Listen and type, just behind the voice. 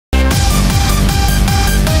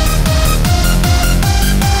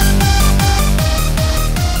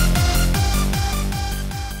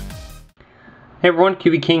Hey everyone,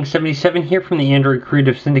 QBKing77 here from the Android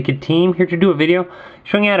Creative Syndicate team, here to do a video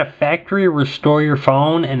showing you how to factory restore your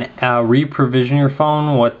phone and reprovision your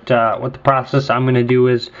phone. What the process I'm going to do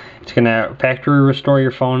is it's going to factory restore your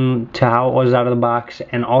phone to how it was out of the box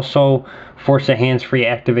and also force a hands-free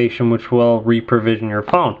activation which will reprovision your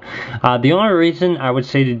phone. The only reason I would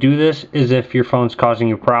say to do this is if your phone's causing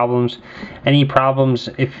you problems. Any problems,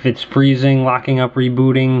 if it's freezing, locking up,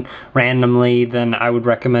 rebooting randomly, then I would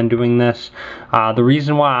recommend doing this. The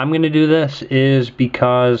reason why I'm going to do this is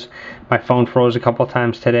because my phone froze a couple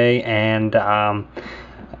times today, and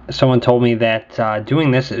someone told me that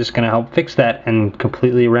doing this is going to help fix that and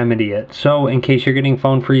completely remedy it. So in case you're getting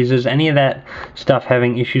phone freezes, any of that stuff,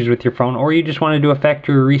 having issues with your phone, or you just want to do a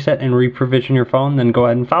factory reset and reprovision your phone, then go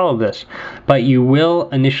ahead and follow this. But you will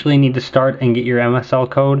initially need to start and get your MSL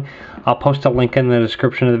code. I'll post a link in the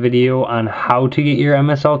description of the video on how to get your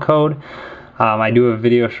MSL code. I do a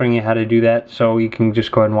video showing you how to do that, so you can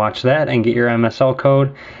just go ahead and watch that and get your MSL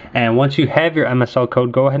code. And once you have your MSL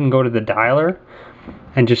code, go ahead and go to the dialer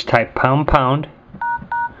and just type pound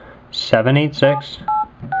 786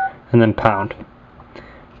 and then pound.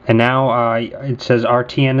 And now it says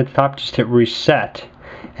RTN at the top. Just hit reset,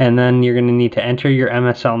 and then you're going to need to enter your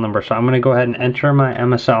MSL number. So I'm going to go ahead and enter my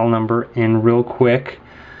MSL number in real quick.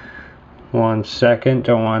 1 second.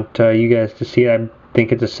 Don't want you guys to see it. I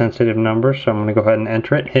think it's a sensitive number, so I'm going to go ahead and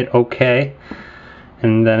enter it. Hit OK,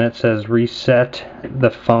 and then it says reset the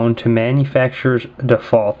phone to manufacturer's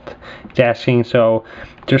default. It's asking, so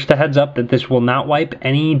just a heads up that this will not wipe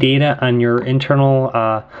any data on your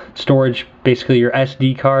internal storage, basically your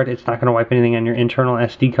SD card. It's not going to wipe anything on your internal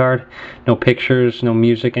SD card. No pictures, no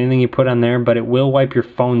music, anything you put on there, but it will wipe your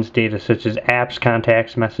phone's data, such as apps,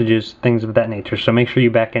 contacts, messages, things of that nature. So make sure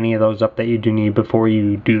you back any of those up that you do need before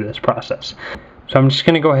you do this process. So I'm just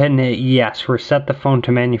going to go ahead and hit yes, reset the phone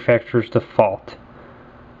to manufacturer's default.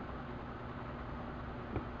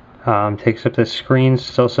 Takes up the screen,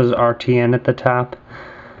 still says RTN at the top.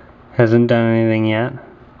 Hasn't done anything yet.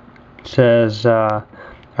 It says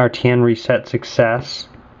RTN reset success.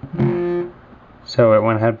 So it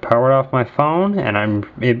went ahead and powered off my phone, and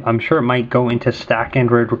I'm sure it might go into stock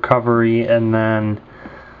Android recovery and then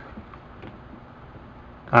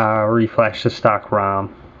reflash the stock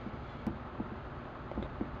ROM.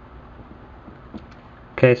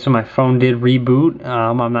 Okay, so my phone did reboot.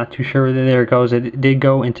 I'm not too sure whether there it goes. It did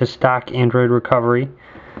go into stock Android recovery.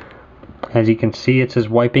 As you can see, it says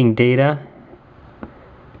wiping data.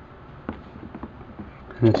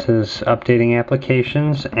 And it says updating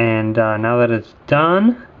applications. And now that it's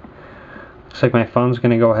done, looks like my phone's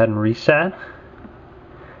going to go ahead and reset.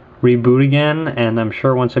 Reboot again, and I'm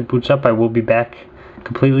sure once it boots up, I will be back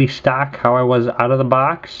completely stock how I was out of the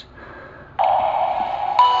box.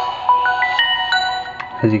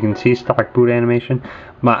 As you can see, stock boot animation.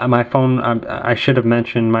 My phone, I should have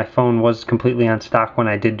mentioned, my phone was completely on stock when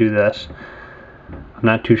I did do this. I'm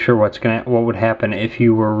not too sure what would happen if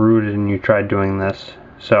you were rooted and you tried doing this.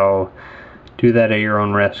 So do that at your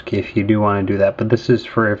own risk if you do want to do that. But this is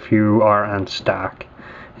for if you are on stock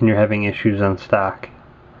and you're having issues on stock.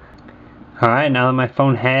 Alright, now that my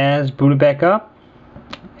phone has booted back up,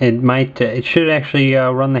 it should actually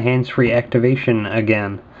run the hands-free activation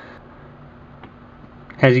again.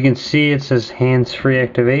 As you can see, it says hands-free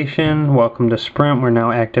activation. Welcome to Sprint. We're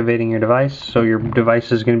now activating your device. So your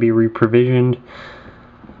device is going to be reprovisioned,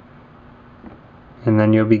 and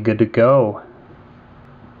then you'll be good to go.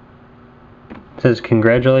 It says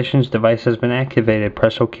congratulations, device has been activated.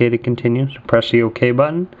 Press OK to continue. So press the OK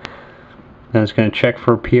button. Then it's going to check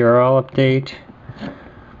for PRL update.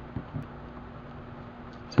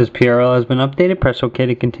 It says PRL has been updated. Press OK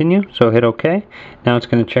to continue. So hit OK. Now it's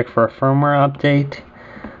going to check for a firmware update.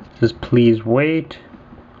 It says please wait.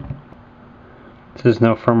 It says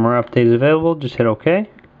no firmware update is available. Just hit OK.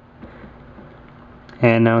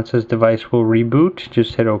 And now it says device will reboot.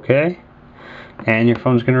 Just hit OK. And your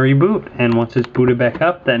phone's going to reboot. And once it's booted back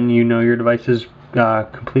up, then you know your device is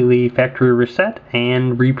completely factory reset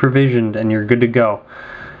and reprovisioned, and you're good to go.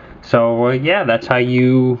 So yeah, that's how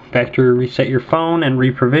you factory reset your phone and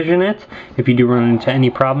reprovision it. If you do run into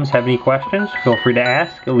any problems, have any questions, feel free to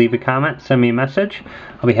ask, leave a comment, send me a message.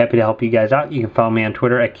 I'll be happy to help you guys out. You can follow me on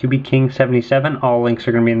Twitter at QBKing77. All links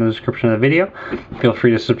are going to be in the description of the video. Feel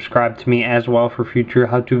free to subscribe to me as well for future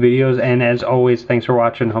how-to videos. And as always, thanks for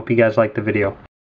watching. Hope you guys liked the video.